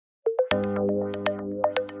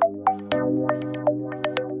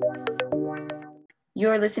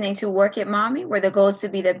You're listening to Work It Mommy, where the goal is to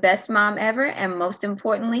be the best mom ever, and most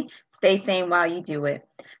importantly, stay sane while you do it.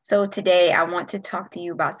 So, today I want to talk to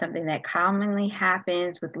you about something that commonly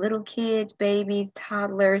happens with little kids, babies,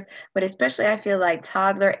 toddlers, but especially I feel like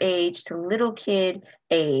toddler age to little kid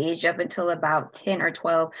age up until about 10 or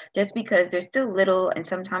 12, just because they're still little and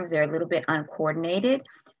sometimes they're a little bit uncoordinated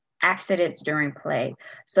accidents during play.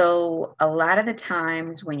 So, a lot of the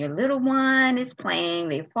times when your little one is playing,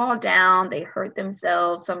 they fall down, they hurt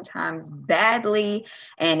themselves, sometimes badly,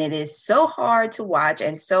 and it is so hard to watch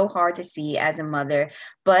and so hard to see as a mother.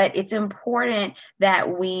 But it's important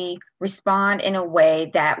that we respond in a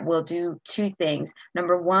way that will do two things.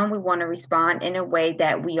 Number one, we want to respond in a way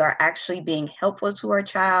that we are actually being helpful to our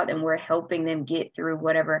child and we're helping them get through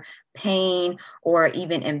whatever pain or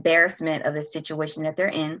even embarrassment of the situation that they're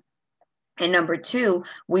in. And number two,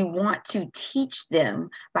 we want to teach them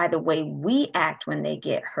by the way we act when they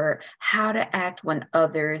get hurt, how to act when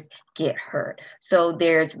others get hurt. So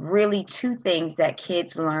there's really two things that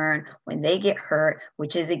kids learn when they get hurt,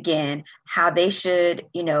 which is again, how they should,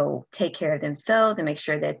 take care of themselves and make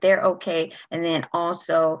sure that they're okay. And then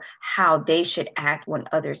also how they should act when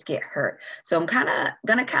others get hurt. So I'm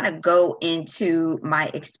gonna go into my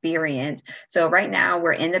experience. So right now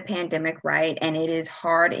we're in the pandemic, right? And it is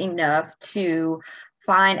hard enough to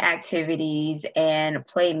find activities and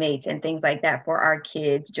playmates and things like that for our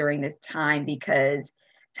kids during this time because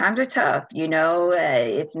times are tough,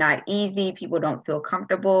 it's not easy. People don't feel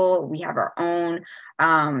comfortable. We have our own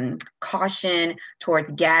caution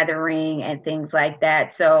towards gathering and things like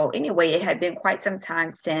that. So anyway, it had been quite some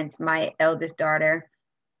time since my eldest daughter,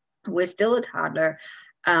 who is still a toddler,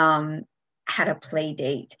 had a play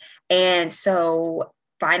date. And so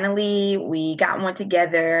finally, we got one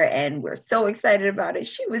together and we're so excited about it.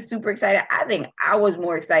 She was super excited. I think I was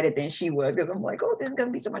more excited than she was because I'm like, oh, this is going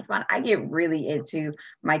to be so much fun. I get really into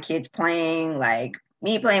my kids playing, like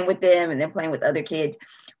me playing with them and then playing with other kids.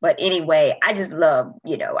 But anyway, I just love,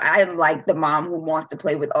 I'm like the mom who wants to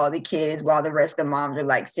play with all the kids while the rest of the moms are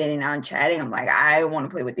like sitting down chatting. I'm like, I want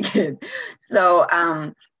to play with the kids. So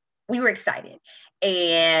we were excited.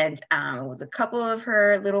 And it was a couple of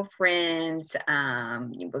her little friends,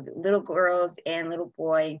 little girls and little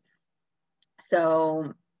boy.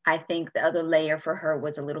 So I think the other layer for her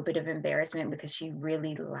was a little bit of embarrassment because she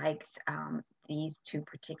really likes these two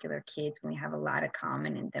particular kids. We have a lot of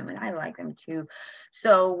common in them and I like them too.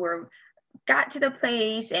 So we're got to the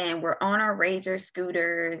place and we're on our Razor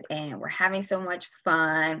scooters and we're having so much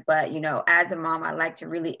fun. But, as a mom, I like to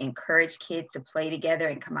really encourage kids to play together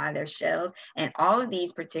and come out of their shells. And all of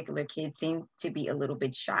these particular kids seem to be a little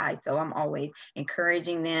bit shy. So I'm always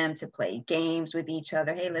encouraging them to play games with each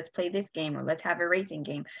other. Hey, let's play this game or let's have a racing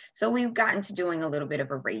game. So we've gotten to doing a little bit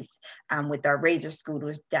of a race with our Razor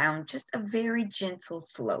scooters down just a very gentle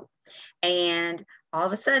slope. And all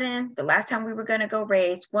of a sudden, the last time we were going to go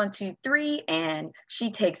race, 1, 2, 3, and she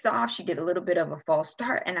takes off. She did a little bit of a false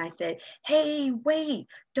start. And I said, hey, wait,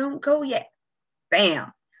 don't go yet.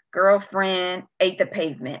 Bam. Girlfriend ate the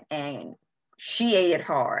pavement and she ate it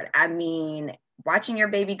hard. I mean, watching your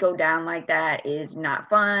baby go down like that is not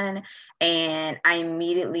fun. And I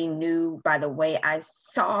immediately knew by the way I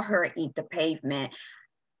saw her eat the pavement,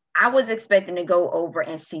 I was expecting to go over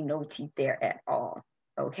and see no teeth there at all.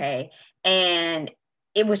 Okay. And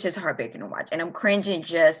it was just heartbreaking to watch. And I'm cringing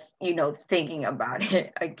just, thinking about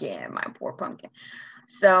it again, my poor pumpkin.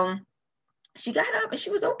 So she got up and she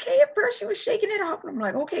was okay at first. She was shaking it off. And I'm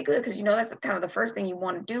like, okay, good. Because, that's kind of the first thing you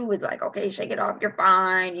want to do is like, okay, shake it off. You're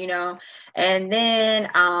fine, And then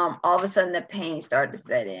all of a sudden the pain started to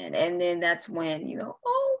set in. And then that's when,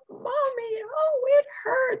 oh, mommy, oh, it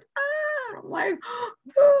hurts. I'm like,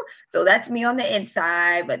 oh. So that's me on the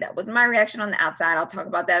inside, but that was my reaction on the outside. I'll talk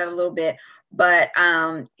about that in a little bit. But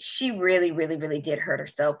she really, really, really did hurt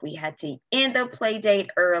herself. We had to end the play date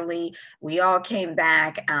early. We all came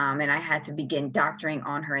back and I had to begin doctoring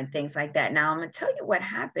on her and things like that. Now, I'm going to tell you what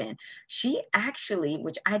happened. She actually,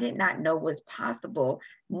 which I did not know was possible,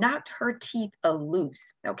 knocked her teeth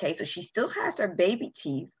loose. Okay, so she still has her baby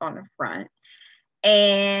teeth on the front.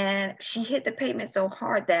 And she hit the pavement so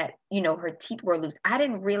hard that, her teeth were loose. I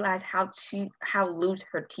didn't realize how loose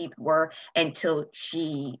her teeth were until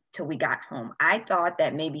we got home. I thought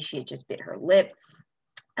that maybe she had just bit her lip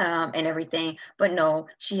and everything, but no,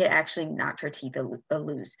 she had actually knocked her teeth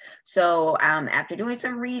loose. So after doing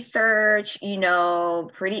some research,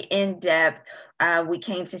 pretty in-depth, we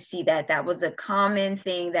came to see that that was a common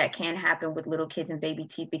thing that can happen with little kids and baby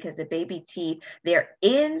teeth, because the baby teeth, they're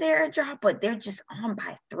in their jaw, but they're just on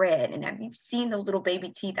by thread. And have you seen those little baby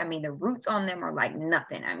teeth? I mean, the roots on them are like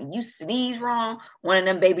nothing. I mean, you sneeze wrong, one of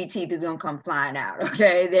them baby teeth is going to come flying out.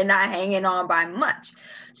 Okay. They're not hanging on by much.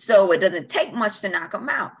 So it doesn't take much to knock them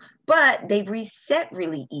out. But they reset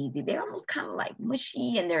really easy. They're almost kind of like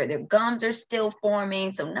mushy, and their gums are still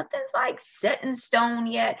forming. So nothing's like set in stone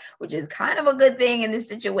yet, which is kind of a good thing in this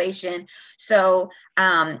situation. So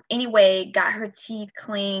anyway, got her teeth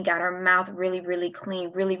clean, got her mouth really, really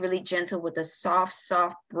clean, really, really gentle with a soft,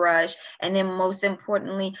 soft brush. And then most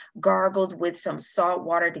importantly, gargled with some salt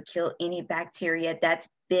water to kill any bacteria. That's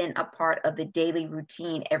been a part of the daily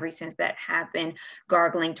routine ever since that happened,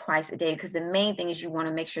 gargling twice a day, because the main thing is you want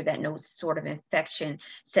to make sure that no sort of infection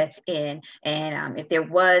sets in. And if there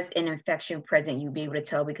was an infection present, you'd be able to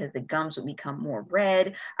tell, because the gums would become more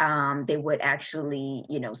red. They would actually,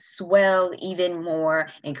 swell even more,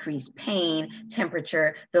 increase pain,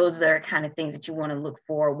 temperature. Those are the kind of things that you want to look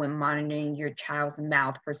for when monitoring your child's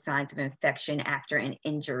mouth for signs of infection after an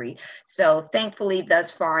injury. So thankfully,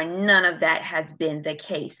 thus far, none of that has been the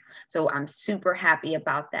case. So I'm super happy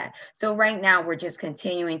about that. So right now we're just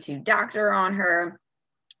continuing to doctor on her,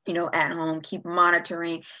 at home, keep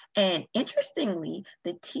monitoring. And interestingly,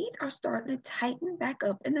 the teeth are starting to tighten back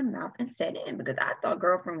up in the mouth and set in, because I thought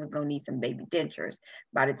girlfriend was going to need some baby dentures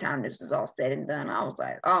by the time this was all said and done. I was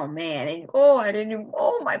like, oh man,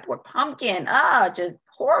 my poor pumpkin, just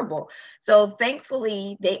horrible. So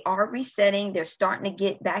thankfully they are resetting. They're starting to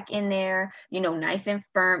get back in there, nice and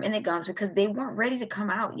firm in the gums, because they weren't ready to come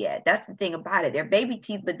out yet. That's the thing about it. They're baby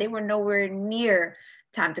teeth, but they were nowhere near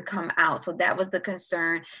time to come out. So that was the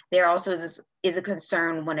concern. There also is a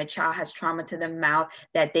concern when a child has trauma to the mouth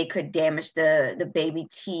that they could damage the baby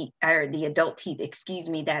teeth, or the adult teeth,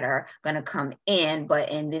 that are going to come in. But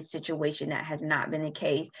in this situation, that has not been the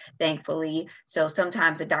case, thankfully. So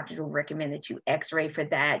sometimes the doctors will recommend that you x-ray for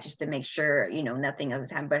that, just to make sure, nothing else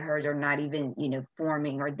has happened, but hers are not even,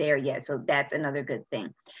 forming or there yet. So that's another good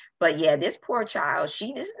thing. But yeah, this poor child,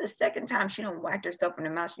 this is the second time she done whacked herself in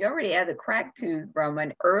the mouth. She already has a cracked tooth from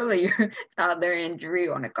an earlier toddler injury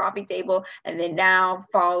on a coffee table, and then now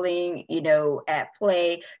falling, at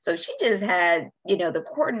play. So she just had, the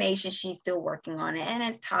coordination, she's still working on it. And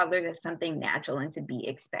as toddlers, that's something natural and to be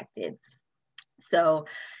expected. So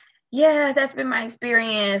yeah, that's been my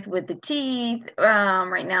experience with the teeth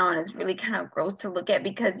right now. And it's really kind of gross to look at,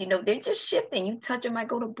 because, they're just shifting. You touch them, I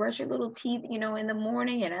go to brush your little teeth, in the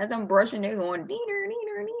morning. And as I'm brushing, they're going,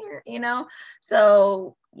 neener.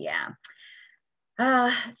 So yeah.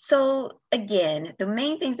 So again, the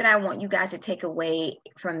main things that I want you guys to take away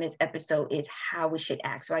from this episode is how we should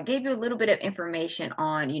act. So I gave you a little bit of information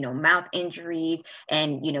on, mouth injuries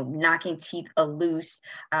and, knocking teeth loose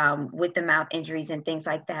with the mouth injuries and things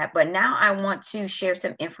like that. But now I want to share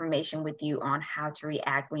some information with you on how to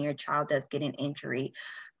react when your child does get an injury.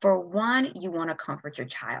 For one, you want to comfort your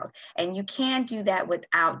child, and you can do that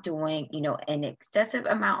without doing, an excessive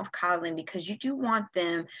amount of coddling, because you do want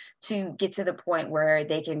them to get to the point where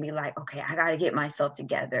they can be like, okay, I got to get myself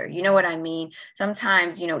together. You know what I mean?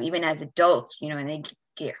 Sometimes, even as adults, and they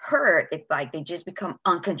get hurt, it's like they just become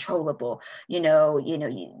uncontrollable. You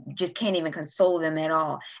just can't even console them at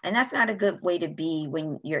all. And that's not a good way to be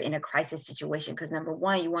when you're in a crisis situation, because number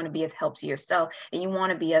one, you want to be of help to yourself, and you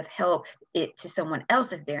want to be of help to someone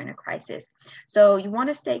else if they're in a crisis. So you want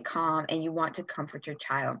to stay calm, and you want to comfort your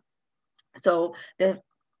child. So the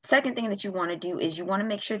second thing that you want to do is you want to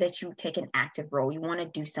make sure that you take an active role. You want to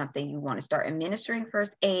do something. You want to start administering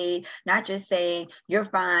first aid, not just saying you're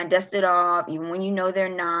fine, dust it off, even when they're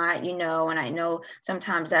not, and I know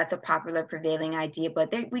sometimes that's a popular prevailing idea,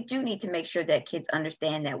 but we do need to make sure that kids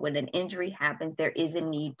understand that when an injury happens, there is a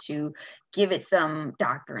need to give it some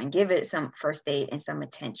doctoring, give it some first aid and some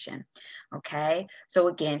attention. Okay. So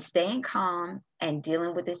again, staying calm and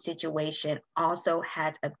dealing with the situation also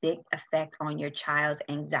has a big effect on your child's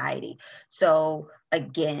anxiety. So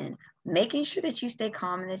again, making sure that you stay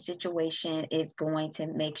calm in this situation is going to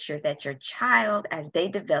make sure that your child, as they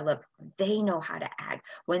develop, they know how to act.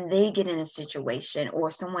 When they get in a situation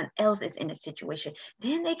or someone else is in a situation,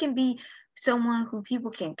 then they can be someone who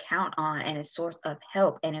people can count on and a source of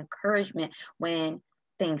help and encouragement when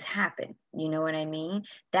things happen. You know what I mean?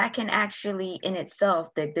 That can actually, in itself,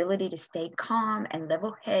 the ability to stay calm and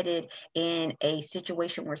level headed in a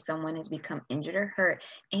situation where someone has become injured or hurt,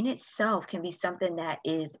 in itself can be something that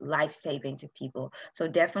is life saving to people. So,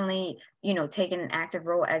 definitely, taking an active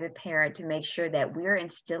role as a parent to make sure that we're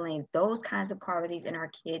instilling those kinds of qualities in our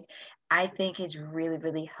kids, I think is really,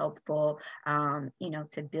 really helpful,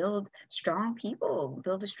 to build strong people,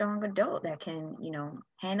 build a strong adult that can,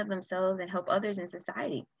 handle themselves and help others in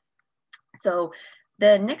society. So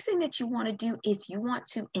the next thing that you want to do is you want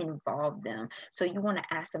to involve them. So you want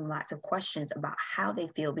to ask them lots of questions about how they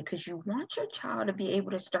feel, because you want your child to be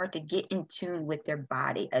able to start to get in tune with their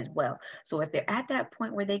body as well. So if they're at that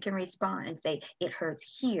point where they can respond and say, it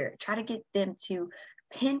hurts here, try to get them to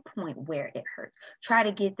pinpoint where it hurts. Try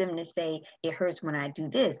to get them to say, it hurts when I do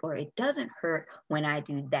this, or it doesn't hurt when I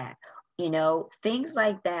do that. Things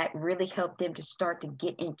like that really help them to start to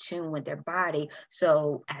get in tune with their body.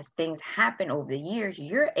 So as things happen over the years,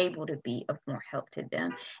 you're able to be of more help to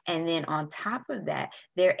them. And then on top of that,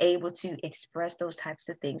 they're able to express those types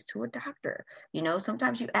of things to a doctor.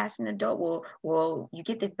 Sometimes you ask an adult, well, you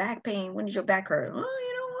get this back pain. When does your back hurt? I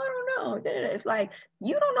don't know. It's like,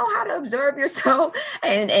 you don't know how to observe yourself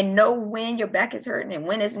and know when your back is hurting and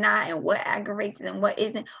when it's not, and what aggravates it and what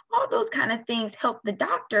isn't. All those kind of things help the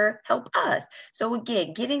doctor help us. So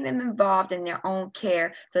again, getting them involved in their own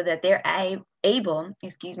care so that they're able,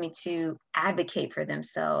 to advocate for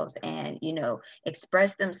themselves and,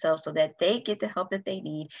 express themselves so that they get the help that they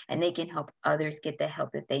need and they can help others get the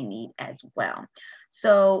help that they need as well.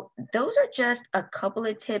 So those are just a couple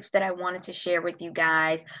of tips that I wanted to share with you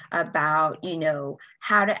guys about,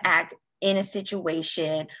 how to act in a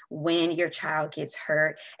situation when your child gets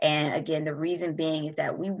hurt. And again, the reason being is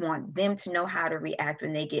that we want them to know how to react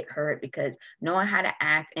when they get hurt, because knowing how to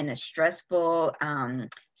act in a stressful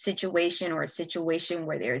situation, or a situation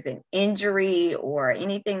where there's an injury or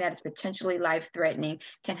anything that is potentially life-threatening,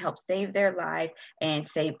 can help save their life and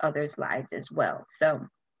save others' lives as well. So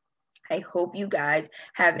I hope you guys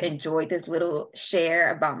have enjoyed this little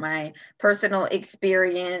share about my personal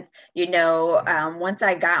experience. Once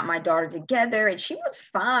I got my daughter together, and she was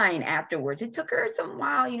fine afterwards. It took her some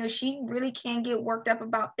while. She really can get worked up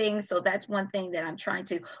about things. So that's one thing that I'm trying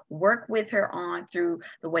to work with her on through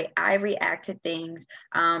the way I react to things.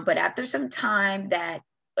 But after some time that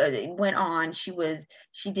went on, she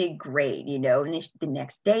did great, and then the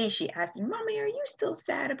next day she asked me, Mommy, are you still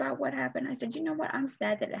sad about what happened? I said, you know what, I'm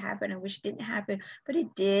sad that it happened. I wish it didn't happen, but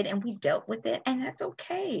it did, and we dealt with it, and that's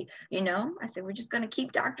okay. I said, we're just going to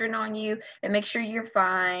keep doctoring on you and make sure you're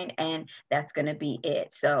fine, and that's going to be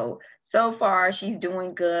it. So far she's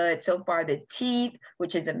doing good. So far the teeth,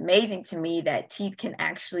 which is amazing to me, that teeth can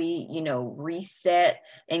actually, reset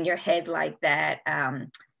in your head like that.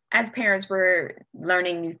 As parents, we're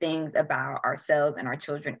learning new things about ourselves and our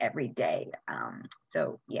children every day.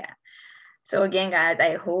 So again, guys,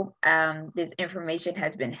 I hope this information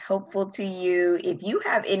has been helpful to you. If you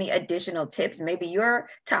have any additional tips, maybe your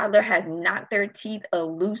toddler has knocked their teeth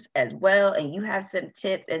loose as well, and you have some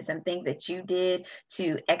tips and some things that you did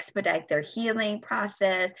to expedite their healing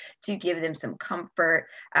process, to give them some comfort,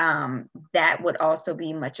 that would also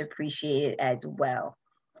be much appreciated as well.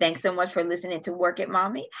 Thanks so much for listening to Work It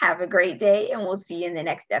Mommy. Have a great day, and we'll see you in the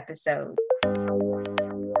next episode.